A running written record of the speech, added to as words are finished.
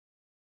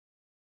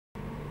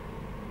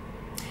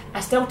I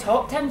still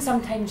talk to him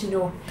sometimes, you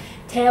know,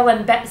 tell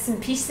him bits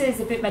and pieces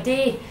about my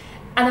day,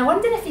 and I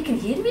wonder if he can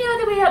hear me all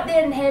the way up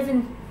there in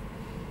heaven.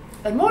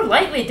 Or more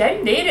likely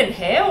down there in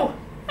hell.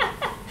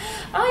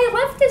 Oh, he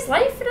lived his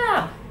life,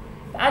 Rab,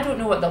 but I don't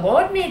know what the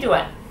Lord made of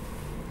it.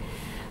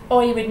 Oh,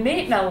 he would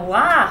make me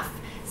laugh.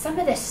 Some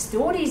of the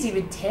stories he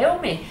would tell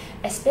me,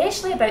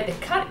 especially about the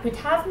kirk, would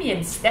have me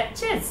in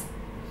stitches.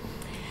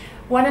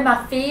 One of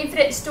my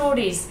favourite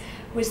stories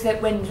was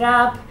that when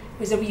Rab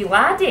was a wee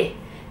laddie,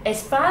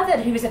 his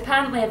father, who was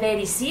apparently a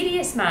very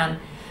serious man,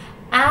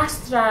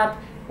 asked Rab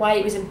why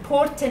it was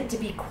important to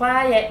be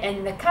quiet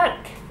in the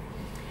kirk.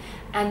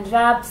 And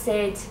Rab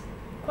said,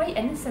 quite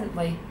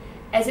innocently,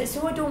 "Is it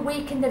so I don't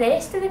waken the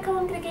rest of the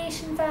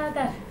congregation,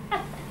 Father?"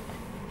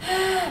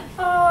 Oh,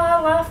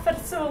 I laughed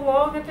for so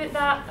long about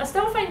that. I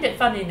still find it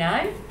funny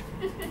now.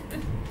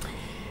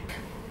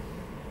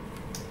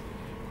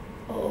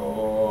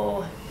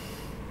 Oh,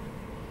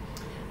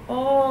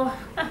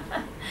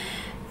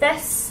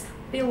 this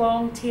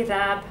belonged to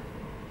Rab.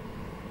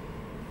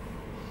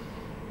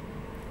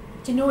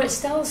 Do you know, it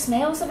still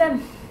smells of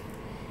him?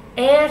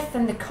 Earth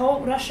and the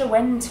cold rush of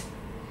wind.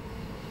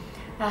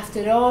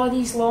 After all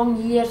these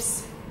long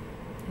years,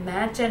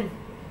 imagine.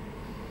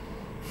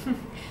 Do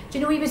you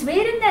know he was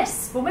wearing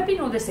this? Well, maybe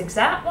not this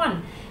exact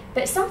one,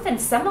 but something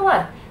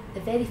similar the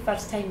very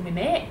first time we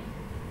met.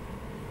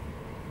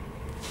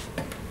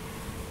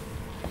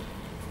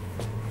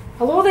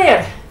 Hello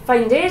there.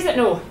 Fine day, is it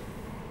no?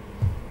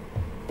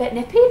 Bit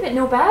nippy, but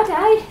no bad,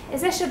 aye.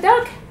 Is this your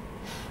dog?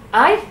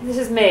 Aye, this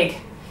is Meg.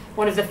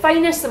 One of the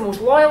finest and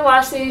most loyal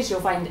lassies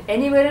you'll find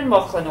anywhere in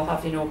Mauchline, I'll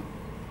have you know.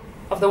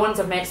 Of the ones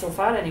I've met so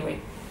far, anyway.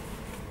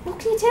 Well,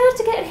 can you tell her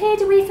to get her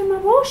head away from my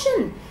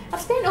washing?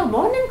 I've spent all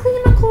morning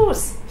cleaning my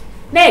clothes.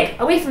 Meg,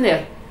 away from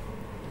there.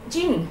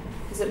 Jean,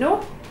 is it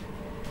no?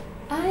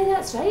 Aye,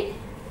 that's right.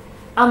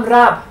 I'm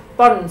Rab,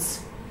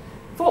 Burns.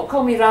 Folk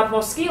call me Rab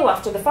Moskeel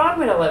after the farm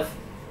where I live.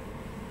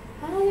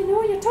 Ah, you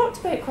know, you're talked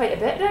about quite a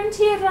bit round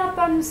here, Rab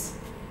Burns.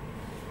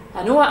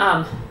 I know I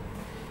am.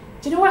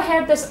 Do you know, I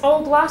heard this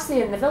old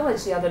lassie in the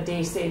village the other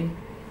day saying,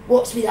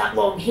 "What's with that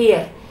long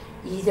hair?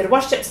 He either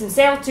worships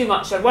himself too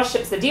much or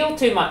worships the deal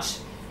too much.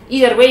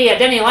 Either way, I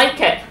didn't like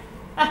it."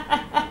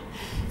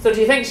 So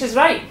do you think she's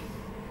right?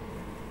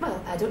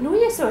 Well, I don't know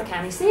yet, so I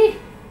can't say.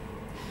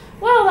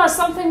 Well, that's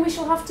something we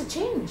shall have to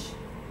change.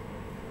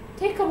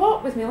 Take a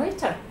walk with me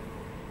later.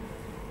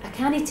 I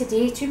can't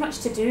today, too much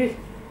to do.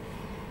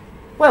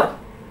 Well,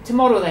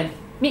 tomorrow then.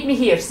 Meet me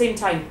here, same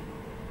time.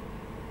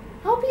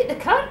 I'll be at the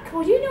kirk,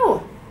 will you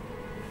know?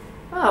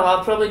 Well,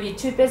 I'll probably be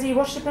too busy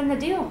worshipping the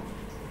deal.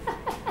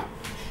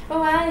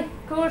 Oh aye,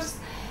 of course.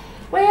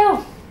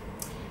 Well,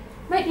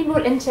 might be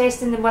more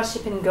interesting than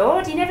worshipping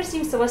God. He never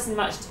seems to listen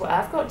much to what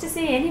I've got to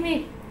say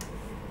anyway.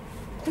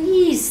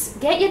 Please,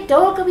 get your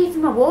dog away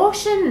from my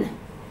washing.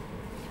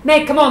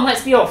 Meg, come on,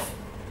 let's be off.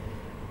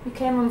 You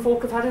Cameron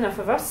folk have had enough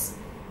of us.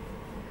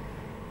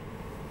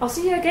 I'll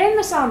see you again,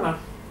 Miss Armour.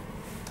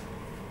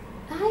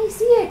 Aye,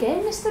 see you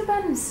again, Mr.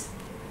 Burns.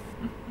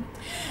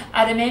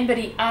 I remember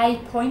he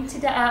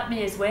pointed it at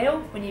me as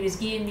well when he was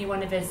giving me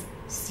one of his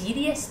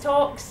serious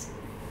talks.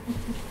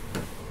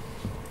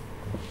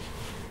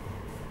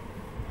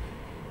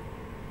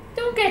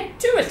 Don't get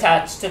too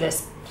attached to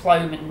this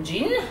ploughman,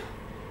 Jean.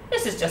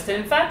 This is just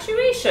an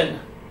infatuation.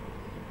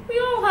 We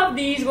all have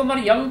these when we're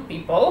young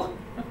people.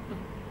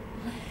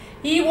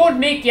 He won't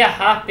make you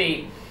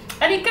happy,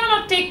 and he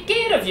cannot take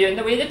care of you in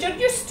the way that you're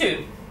used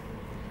to.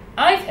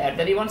 I've heard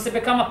that he wants to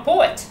become a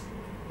poet.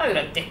 How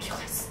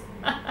ridiculous.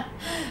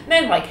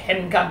 Men like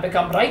him can't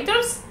become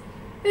writers.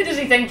 Who does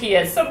he think he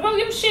is? Sir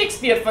William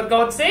Shakespeare, for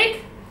God's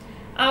sake.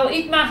 I'll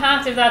eat my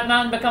hat if that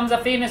man becomes a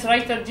famous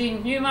writer,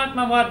 Jean. You mark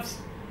my words.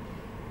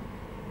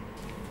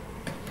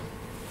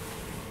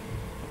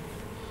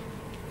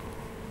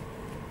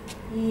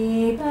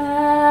 Ye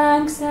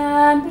banks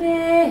and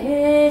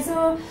braes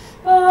o'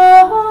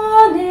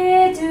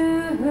 bonny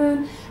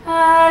Doon,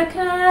 how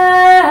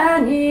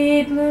can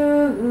ye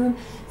bloom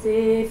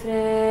sae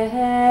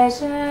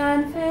fresh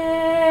and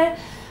fair?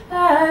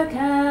 How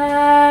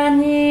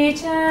can ye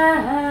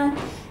chant,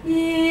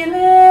 ye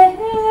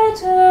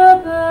little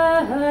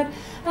bird,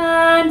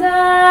 and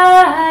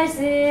I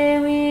sae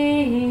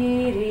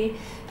weary,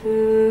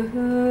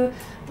 who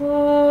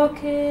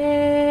okay?